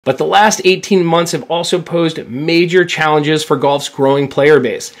But the last 18 months have also posed major challenges for golf's growing player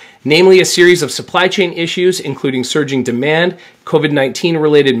base, namely a series of supply chain issues, including surging demand, COVID-19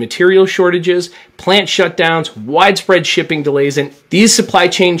 related material shortages, plant shutdowns, widespread shipping delays, and these supply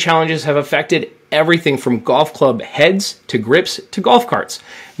chain challenges have affected everything from golf club heads to grips to golf carts,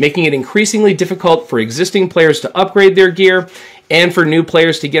 making it increasingly difficult for existing players to upgrade their gear and for new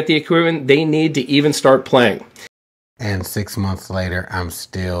players to get the equipment they need to even start playing. And 6 months later, I'm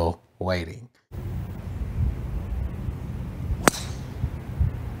still waiting.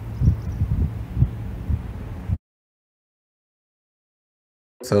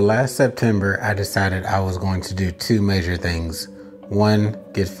 So last September, I decided I was going to do two major things. One,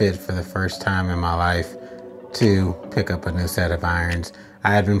 get fit for the first time in my life. Two, pick up a new set of irons.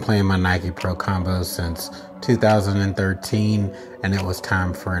 I had been playing my Nike Pro Combos since 2013, and it was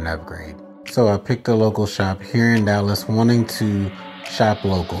time for an upgrade. So I picked a local shop here in Dallas, wanting to shop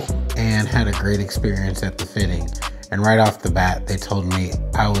local, and had a great experience at the fitting. And right off the bat, they told me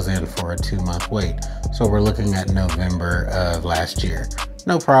I was in for a 2-month wait. So we're looking at November of last year.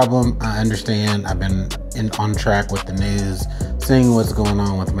 No problem, I understand. I've been on track with the news, seeing what's going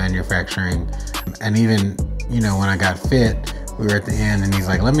on with manufacturing. And even, when I got fit, we were at the end and he's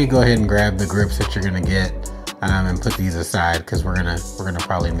like, let me go ahead and grab the grips that you're gonna get and put these aside because we're gonna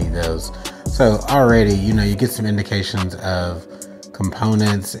probably need those. So already, you get some indications of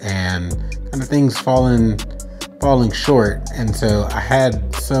components and kind of things falling short. And so I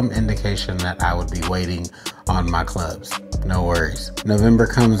had some indication that I would be waiting on my clubs. No worries. November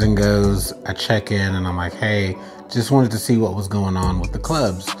comes and goes. I check in and I'm like, hey, just wanted to see what was going on with the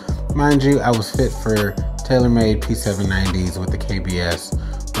clubs. Mind you, I was fit for TaylorMade P790s with the KBS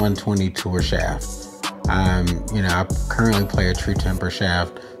 120 Tour shaft. I currently play a True Temper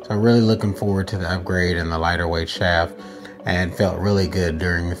shaft, so I'm really looking forward to the upgrade and the lighter weight shaft, and felt really good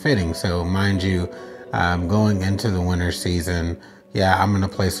during the fitting. So mind you, going into the winter season, I'm going to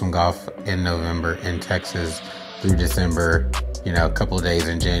play some golf in November in Texas through December, a couple of days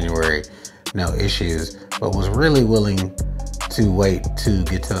in January, no issues, but was really willing to wait to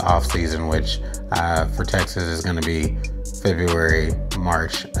get to the off season, which for Texas is going to be February,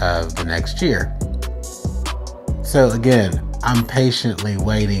 March of the next year. So again, I'm patiently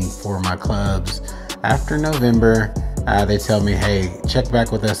waiting for my clubs. After November, they tell me, hey, check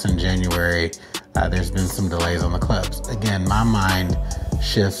back with us in January. There's been some delays on the clubs. Again, my mind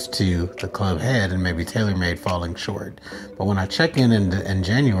shifts to the club head and maybe TaylorMade falling short. But when I check in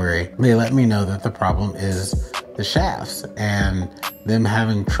January, they let me know that the problem is the shafts and them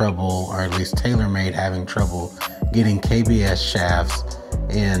having trouble, or at least TaylorMade having trouble getting KBS shafts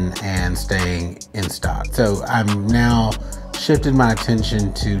in and staying in stock. So I'm now shifted my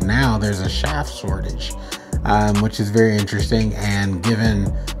attention to now there's a shaft shortage, which is very interesting. And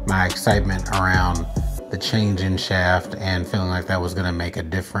given my excitement around the change in shaft and feeling like that was going to make a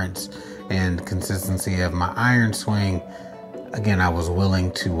difference in consistency of my iron swing, again, I was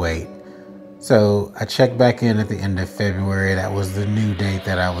willing to wait. So I checked back in at the end of February. That was the new date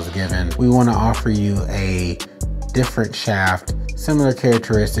that I was given. We want to offer you a different shaft, similar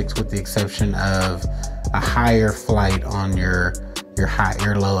characteristics with the exception of a higher flight on your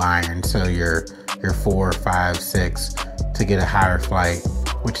low iron. So your 4, 5, 6 to get a higher flight,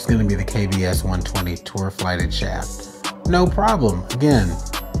 which is going to be the KBS 120 Tour flighted shaft. No problem. Again,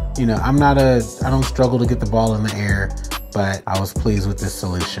 I don't struggle to get the ball in the air, but I was pleased with this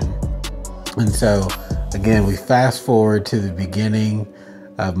solution. And so again, we fast forward to the beginning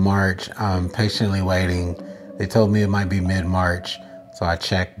of March. I'm patiently waiting. They told me it might be mid-March. So I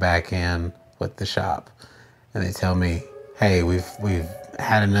checked back in with the shop and they tell me, hey, we've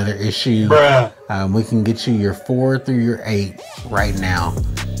had another issue. We can get you your 4 through your 8 right now.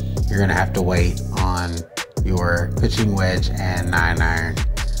 You're gonna have to wait on your pitching wedge and 9 iron.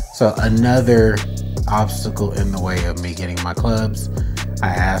 So another obstacle in the way of me getting my clubs. I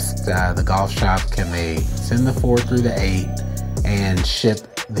asked the golf shop, can they send the 4 through the 8 and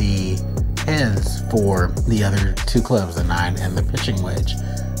ship the heads for the other 2 clubs, the 9 and the pitching wedge.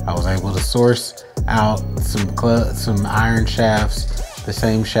 I was able to source out some iron shafts, the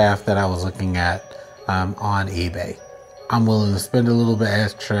same shaft that I was looking at on eBay. I'm willing to spend a little bit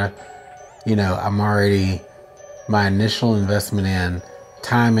extra. I'm already, my initial investment in,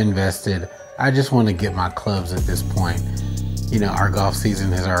 time invested. I just want to get my clubs at this point. Our golf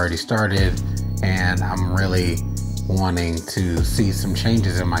season has already started and I'm really wanting to see some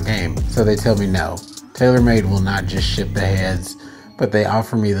changes in my game. So they tell me no, TaylorMade will not just ship the heads, but they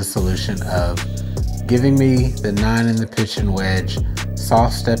offer me the solution of giving me the 9 in the pitch and wedge,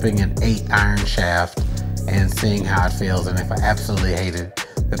 soft stepping an 8 iron shaft, and seeing how it feels. And if I absolutely hate it,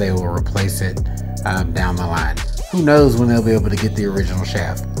 that they will replace it down the line. Who knows when they'll be able to get the original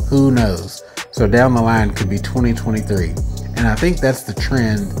shaft? Who knows? So down the line could be 2023. And I think that's the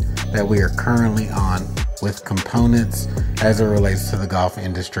trend that we are currently on with components as it relates to the golf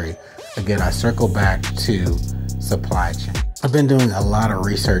industry. Again, I circle back to supply chain. I've been doing a lot of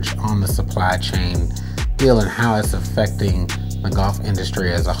research on the supply chain deal and how it's affecting the golf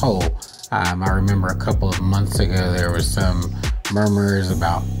industry as a whole. I remember a couple of months ago there was some murmurs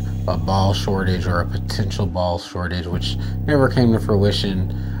about a ball shortage or a potential ball shortage, which never came to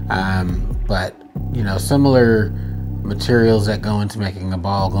fruition. But you know, similar materials that go into making a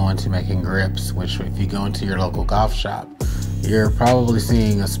ball go into making grips, which if you go into your local golf shop, you're probably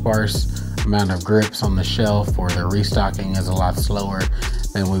seeing a sparse amount of grips on the shelf, or the restocking is a lot slower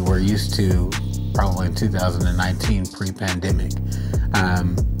than we were used to probably in 2019 pre-pandemic.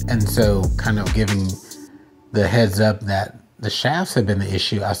 And so kind of giving the heads up that the shafts have been the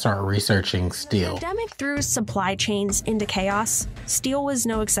issue, I started researching steel. The pandemic threw supply chains into chaos. Steel was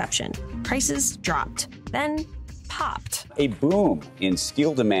no exception. Prices dropped, then popped. A boom in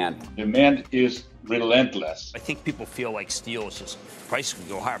steel demand. Demand is relentless. I think people feel like steel is just, price can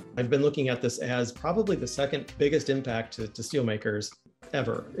go higher. I've been looking at this as probably the second biggest impact to steelmakers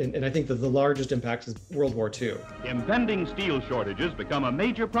ever. And I think that the largest impact is World War II. Impending steel shortages become a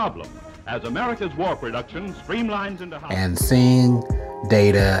major problem as America's war production streamlines into... And seeing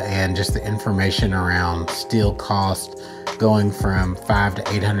data and just the information around steel cost going from $500 to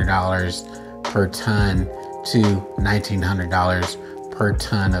 $800 per ton to $1,900 per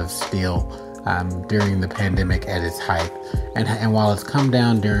ton of steel during the pandemic at its height. And while it's come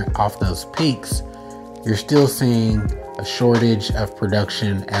down off those peaks, you're still seeing a shortage of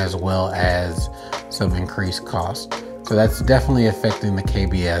production as well as some increased cost. So that's definitely affecting the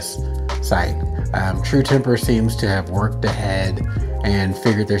KBS site. True Temper seems to have worked ahead and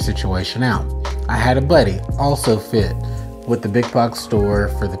figured their situation out. I had a buddy also fit with the big box store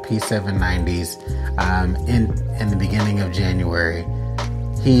for the P790s in the beginning of January.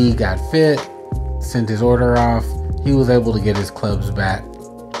 He got fit, sent his order off. He was able to get his clubs back,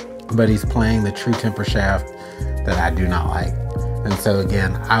 but he's playing the True Temper shaft that I do not like. And so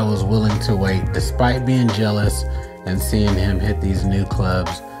again, I was willing to wait despite being jealous and seeing him hit these new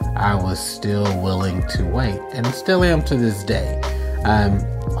clubs. I was still willing to wait and still am to this day.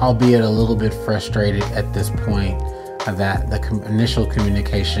 Albeit a little bit frustrated at this point that the initial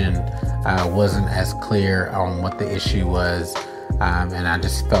communication wasn't as clear on what the issue was. And I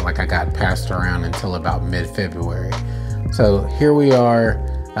just felt like I got passed around until about mid-February. So here we are,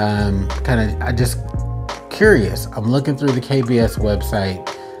 I just curious. I'm looking through the KBS website,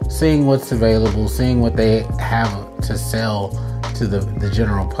 seeing what's available, seeing what they have to sell to the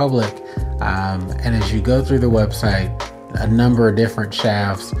general public. And as you go through the website, a number of different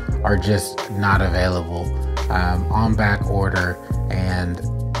shafts are just not available on back order, and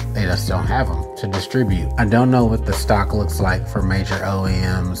they just don't have them to distribute. I don't know what the stock looks like for major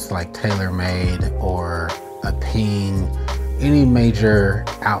OEMs like TaylorMade or a Ping, any major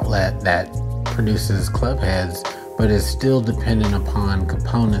outlet that produces club heads, but is still dependent upon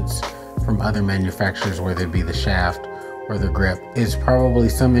components from other manufacturers, whether it be the shaft or the grip. Is probably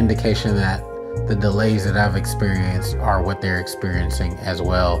some indication that the delays that I've experienced are what they're experiencing as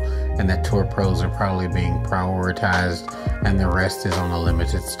well, and that Tour Pros are probably being prioritized and the rest is on a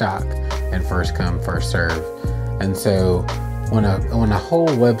limited stock and first come, first serve. And so when a whole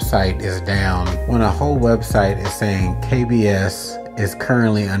website is down, when a whole website is saying KBS is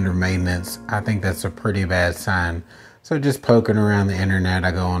currently under maintenance, I think that's a pretty bad sign. So just poking around the internet,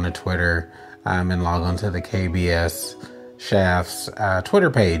 I go on to Twitter and log on to the KBS Shafts Twitter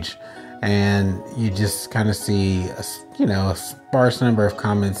page, and you just kind of see a sparse number of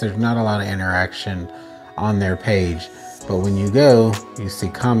comments. There's not a lot of interaction on their page, but when you go, you see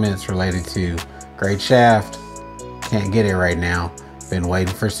comments related to great shaft, can't get it right now, been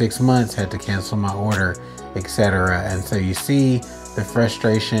waiting for 6 months, had to cancel my order, etc. And so you see the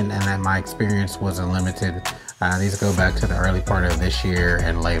frustration, and that my experience wasn't limited. These go back to the early part of this year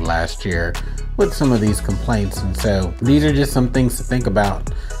and late last year with some of these complaints. And so these are just some things to think about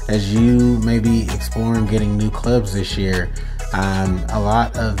as you may be exploring getting new clubs this year. A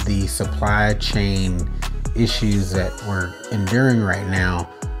lot of the supply chain issues that we're enduring right now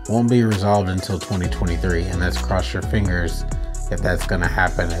won't be resolved until 2023, and let's cross your fingers if that's going to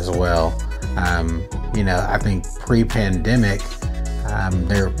happen as well. I think pre-pandemic,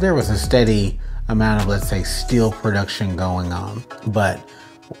 there was a steady amount of, let's say, steel production going on, but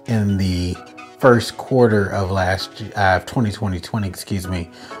in the first quarter of 2020,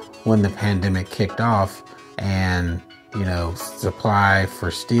 when the pandemic kicked off and supply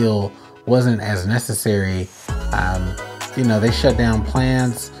for steel wasn't as necessary, they shut down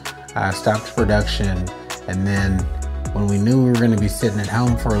plants, stopped production, and then when we knew we were going to be sitting at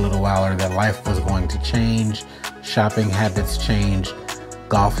home for a little while, or that life was going to change, shopping habits changed,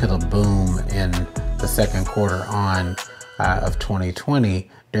 golf hit a boom in the second quarter of 2020.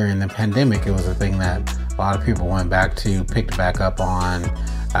 During the pandemic, it was a thing that a lot of people went back to, picked back up on,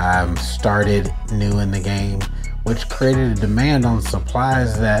 started new in the game, which created a demand on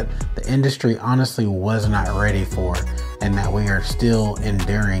supplies that the industry honestly was not ready for, and that we are still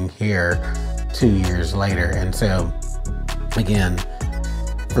enduring here 2 years later. And so, again,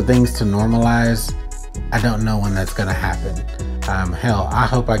 for things to normalize, I don't know when that's going to happen. Hell, I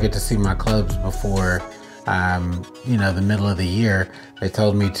hope I get to see my clubs before, the middle of the year. They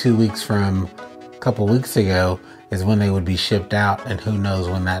told me 2 weeks from a couple weeks ago is when they would be shipped out, and who knows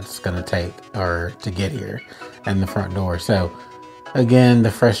when that's going to take or to get here and the front door. So again,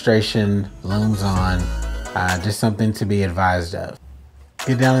 the frustration looms on, just something to be advised of.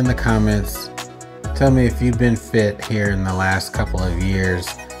 Get down in the comments. Tell me if you've been fit here in the last couple of years.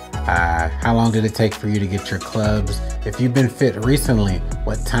 How long did it take for you to get your clubs? If you've been fit recently,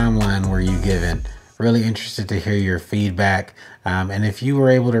 what timeline were you given? Really interested to hear your feedback. And if you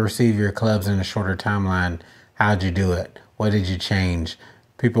were able to receive your clubs in a shorter timeline, how'd you do it? What did you change?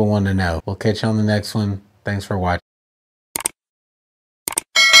 People want to know. We'll catch you on the next one. Thanks for watching.